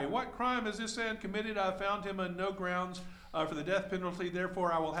 "Why? What crime has this man committed? I found him on no grounds for the death penalty.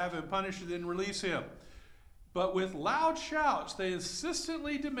 Therefore I will have him punished and then release him." But with loud shouts, they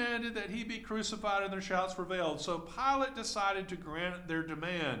insistently demanded that he be crucified, and their shouts prevailed. So Pilate decided to grant their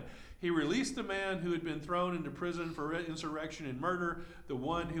demand. He released the man who had been thrown into prison for insurrection and murder, the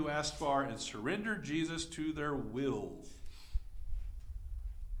one who asked for, and surrendered Jesus to their will.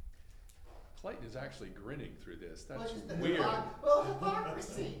 Clayton is actually grinning through this. That's weird.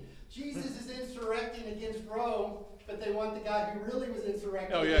 Hypocrisy. Jesus is insurrecting against Rome, but they want the guy who really was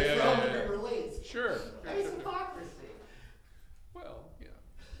insurrecting Oh, yeah, against yeah, Rome yeah, to yeah. be released. Sure. I mean, it's hypocrisy. Well, yeah.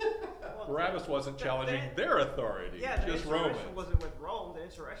 Barabbas wasn't challenging That- their authority, Yeah, the just insurrection Roman. wasn't with Rome. The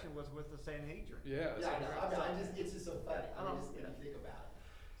insurrection was with the Sanhedrin. Yeah. Yeah, I know. It's just so funny. I don't- When you think about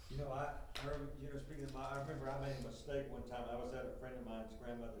it. You know, speaking of I remember I made a mistake one time. I was at a friend of mine's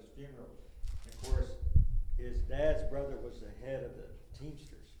grandmother's funeral. And of course, his dad's brother was the head of the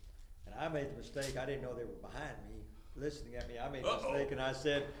Teamsters. And I made the mistake, I didn't know they were behind me, listening at me. I made the mistake and I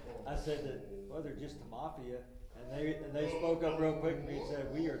said that, well, they're just the mafia. And they spoke up real quick to me and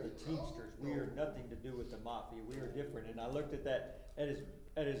said, "We are the Teamsters. We are nothing to do with the mafia. We are different." And I looked at that, at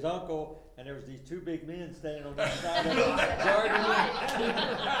his uncle, and there was these two big men standing on the side of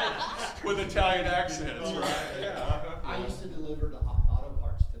him. With Italian accents, right? Yeah. I used to deliver the auto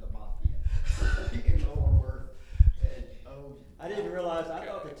parts to the mafia in Lower Worth. And, I didn't realize, I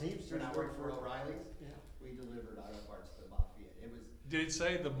thought the Teamsters when I were worked for O'Reilly's, Yeah. we delivered auto parts to the mafia. It was, Did it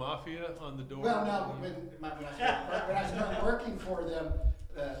say the mafia on the door? well, no, when I started working for them,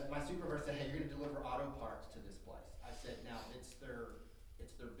 my supervisor said, hey, you're gonna deliver auto parts to this place. I said, now, it's their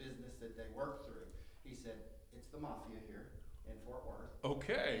business that they work through. He said, it's the mafia here in Fort Worth.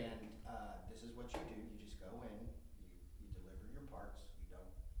 Okay. And, this is what you do, you just go in, you deliver your parts, you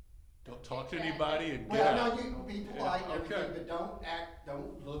Don't talk to anybody and get well, out. no, you can be polite and Okay. everything, but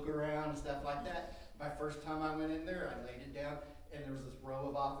don't look around and stuff like that. My first time I went in there, I laid it down, and there was this row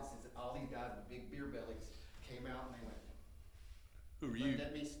of offices, and all these guys with big beer bellies came out and they went, Who are you? looked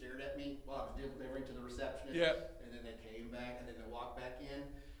at me, stared at me, while I was delivering to the receptionist. Yeah. And then they came back, and then they walked back in,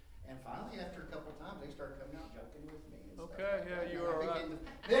 and finally, after a couple of times, they started coming out joking with me and stuff Okay, like yeah, that. you And were I all right. began to-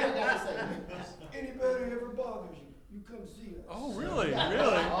 Then I got to say, anybody ever bothers you, you come see us. Oh, really?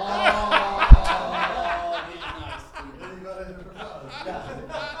 Really? Oh, be nice, Steve. Anybody ever bothered?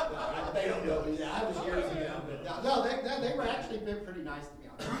 No, they don't know me. I was years ago, but no, they were actually been pretty nice to me.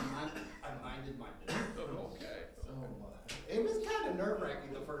 I minded my business. Okay. So it was kind of nerve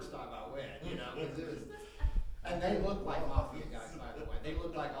wracking the first time I went, you know, because it was, and they looked like mafia guys, by the way. They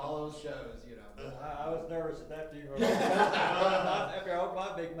looked like all those shows, you know. I was nervous at that funeral. After I opened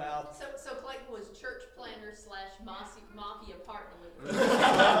my big mouth. So Clayton was church planner / mafia partner with.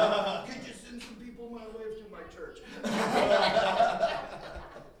 Could you send some people my way to my church?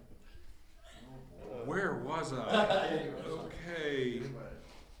 Where was I? Okay.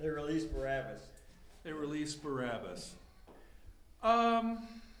 They released Barabbas. They released Barabbas. And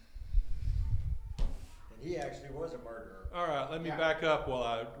he actually was a murderer. All right, let me Yeah. back up while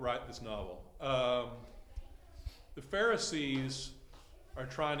I write this novel. The Pharisees are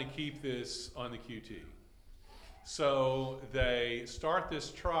trying to keep this on the QT. So they start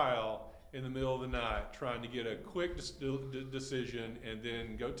this trial in the middle of the night, trying to get a quick decision and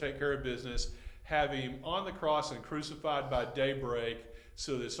then go take care of business, have him on the cross and crucified by daybreak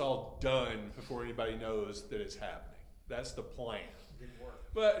so that it's all done before anybody knows that it's happening. That's the plan. Didn't work.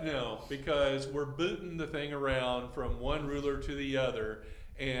 But no, because we're booting the thing around from one ruler to the other,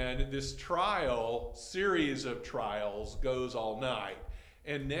 and this series of trials goes all night.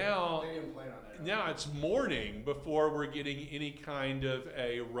 And now, They didn't plan on that. now it's morning before we're getting any kind of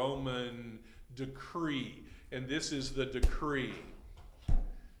a Roman decree. And this is the decree.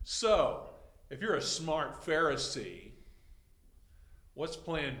 So, if you're a smart Pharisee, what's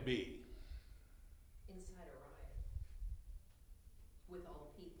plan B? Inside a riot. With all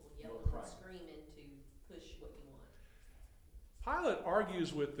the people yelling You'll cry. and screaming to push what you want. Pilate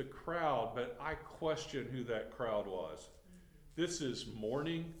argues with the crowd, but I question who that crowd was. This is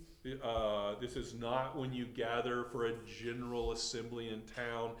morning. This is not when you gather for a general assembly in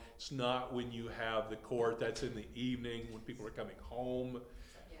town. It's not when you have the court. That's in the evening when people are coming home.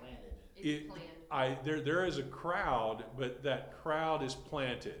 Yeah. Planted. It's planned. There is a crowd, but that crowd is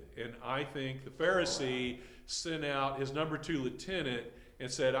planted. And I think the Pharisee sent out his number 2 lieutenant and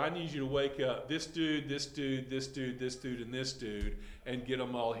said, I need you to wake up this dude, this dude, this dude, this dude, and this dude, and get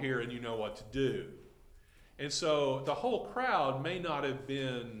them all here, and you know what to do. And so the whole crowd may not have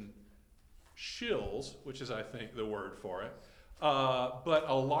been shills, which is, I think, the word for it, but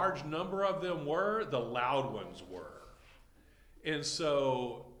a large number of them were, the loud ones were. And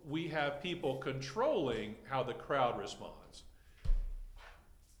so we have people controlling how the crowd responds.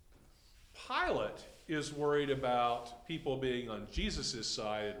 Pilate is worried about people being on Jesus'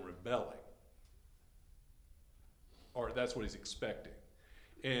 side and rebelling. Or that's what he's expecting.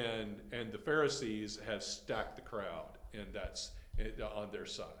 And the Pharisees have stacked the crowd, and that's on their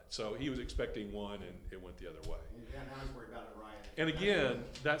side. So he was expecting one, and it went the other way. Yeah, now he's worried about a riot. And again,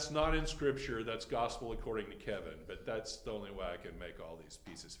 that's not in Scripture, that's gospel according to Kevin, but that's the only way I can make all these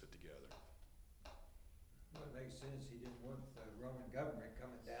pieces fit together. Well, it makes sense. He didn't want the Roman government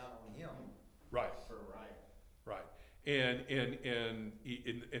coming down on him. Right, For a riot. right.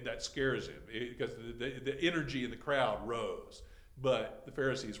 And that scares him, because the energy in the crowd rose, but the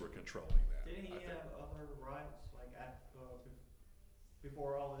Pharisees were controlling that. Didn't he I think. have other riots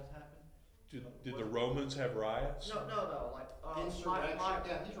before all this happened? Did the Romans have riots? No, like, Insurrection,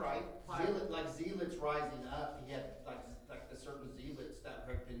 yeah, he's right. Pilate. Zealots rising up, he had like the certain zealots that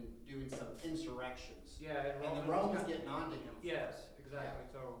have been doing some insurrections. Yeah, And the Romans getting onto him. Yes, exactly,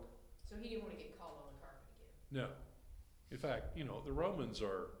 so. So he didn't want to get called on the carpet again. No. In fact, the Romans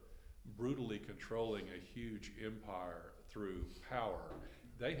are brutally controlling a huge empire through power.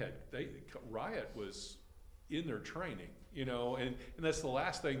 Riot was in their training, and that's the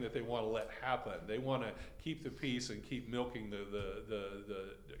last thing that they want to let happen. They want to keep the peace and keep milking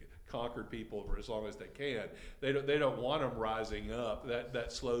the conquered people for as long as they can. They don't want them rising up.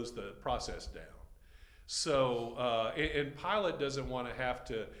 That slows the process down. So, and Pilate doesn't want to have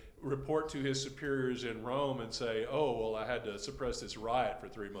to report to his superiors in Rome and say, oh, well, I had to suppress this riot for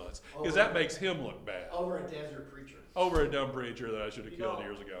 3 months. Because that makes him look bad. Over a desert preacher. Over a dumb preacher that I should have You killed know,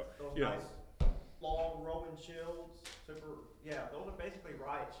 years ago. Those Yeah. nice, long Roman shields, yeah, those are basically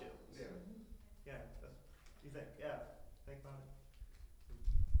riot shields. Yeah. Yeah, that's, you think, yeah, think about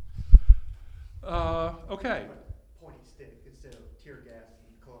it. Okay. Pointy stick instead of tear gas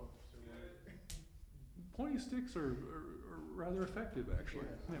and clubs or whatever. Pointy sticks are rather effective, actually.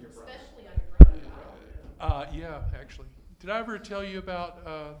 Yeah. Especially underground. Yeah, actually. Did I ever tell you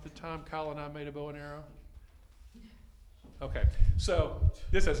about the time Kyle and I made a bow and arrow? Okay, so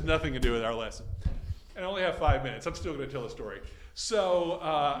this has nothing to do with our lesson. And I only have 5 minutes. I'm still going to tell a story. So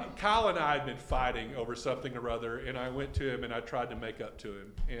Kyle and I had been fighting over something or other, and I went to him and I tried to make up to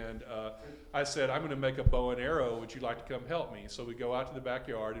him. And I said, I'm going to make a bow and arrow. Would you like to come help me? So we go out to the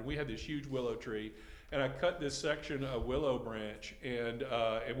backyard, and we had this huge willow tree. And I cut this section of willow branch, and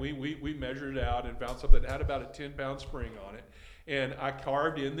we measured it out and found something that had about a 10-pound spring on it. And I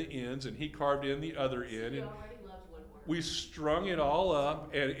carved in the ends, and he carved in the other end. He And already loves woodwork. we strung it all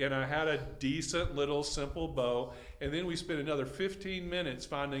up, and I had a decent little simple bow. And then we spent another 15 minutes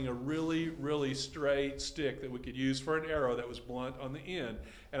finding a really, really straight stick that we could use for an arrow that was blunt on the end.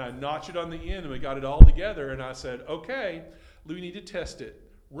 And I notched it on the end, and we got it all together. And I said, okay, we need to test it.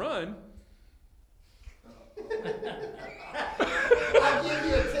 Run. I'll give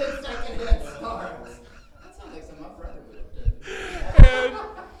you a 10-second head start. That sounds like something my brother would have done.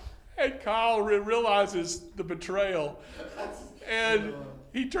 And Kyle realizes the betrayal. And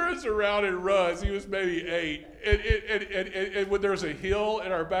he turns around and runs. He was maybe 8. And when there's a hill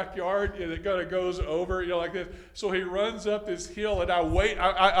in our backyard, and it kind of goes over, like this. So he runs up this hill, and I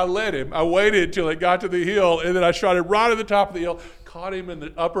let him. I waited till it got to the hill, and then I shot him right at the top of the hill, caught him in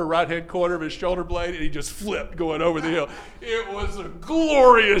the upper right-hand corner of his shoulder blade, and he just flipped going over the hill. It was a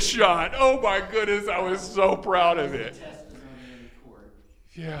glorious shot. Oh, my goodness. I was so proud of it. Testimony in court.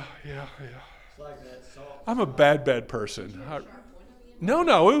 Yeah. It's like that salt. I'm a bad person. Sharp point on the end.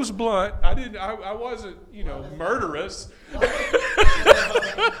 No, it was blunt. I wasn't, murderous. As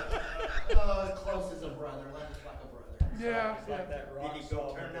close as a brother, left like a brother. Yeah. It's like that rock Did he go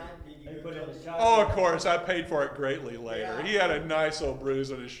salt. turn on? Did They you put go in the to- shotgun. Oh, of course, I paid for it greatly later. Yeah. He had a nice old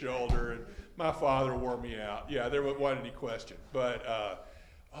bruise on his shoulder, and my father wore me out. Yeah, there wasn't any question. But,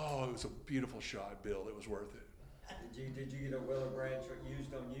 it was a beautiful shot, Bill. It was worth it. Did you get a willow branch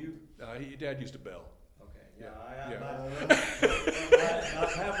used on you? Dad used a bell. Okay, Yeah. my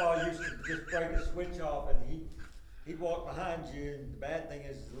papa used to just break a switch off, and he'd walk behind you, and the bad thing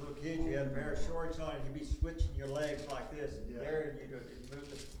is, as a little kid, you had a pair of shorts on, and he'd be switching your legs like this, and there you move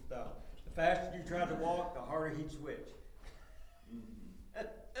the faster you tried to walk, the harder he'd switch.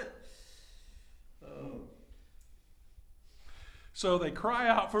 So they cry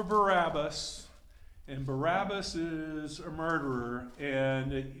out for Barabbas, and Barabbas is a murderer,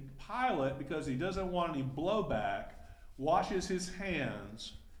 and Pilate, because he doesn't want any blowback, washes his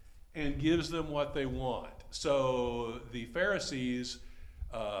hands and gives them what they want. So the Pharisees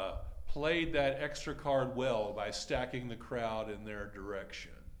played that extra card well by stacking the crowd in their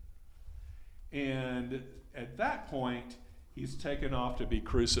direction. And at that point, he's taken off to be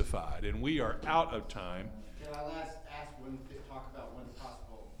crucified, and we are out of time. Can I talk about one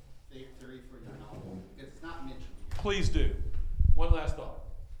possible theory for your novel? Because it's not mentioned here. Please do. One last thought.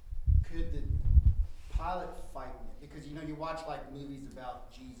 Could the Pilate fight me? Because you watch like movies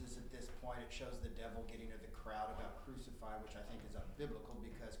about Jesus at this point, it shows the devil getting to the crowd about crucify, which I think is unbiblical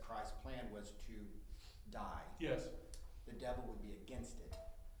because Christ's plan was to die. Yes. The devil would be against it.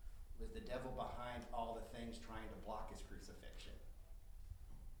 Was the devil behind all the things trying to block his crucifixion?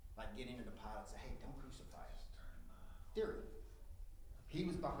 Like getting into Pilate and say, hey, don't crucify us. Theory. He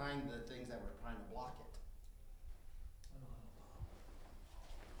was behind the things that were trying to block it.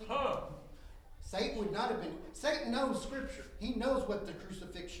 Huh. Satan would not have been. Satan knows Scripture. He knows what the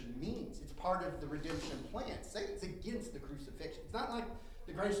crucifixion means. It's part of the redemption plan. Satan's against the crucifixion. It's not like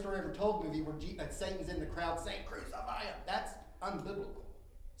the Greatest Story Ever Told movie where Satan's in the crowd saying, crucify him. That's unbiblical.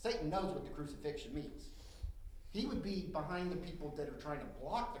 Satan knows what the crucifixion means. He would be behind the people that are trying to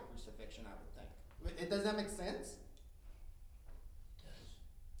block the crucifixion, I would think. Does that make sense?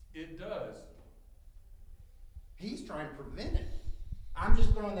 It does. He's trying to prevent it. I'm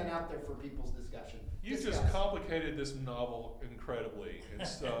just throwing that out there for people's discussion. You just Discuss. complicated this novel incredibly, and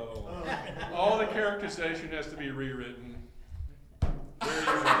so all the characterization has to be rewritten. There you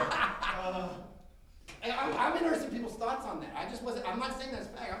go. And I'm interested in people's thoughts on that. I'm not saying that's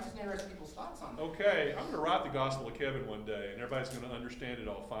fact. I'm just interested in people's thoughts on that. Okay, I'm going to write the Gospel of Kevin one day, and everybody's going to understand it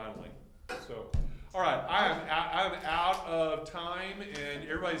all finally. So, All right, I'm out of time, and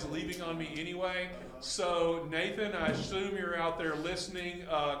everybody's leaving on me anyway. So Nathan, I assume you're out there listening.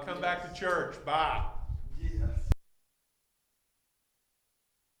 Come back to church. Bye.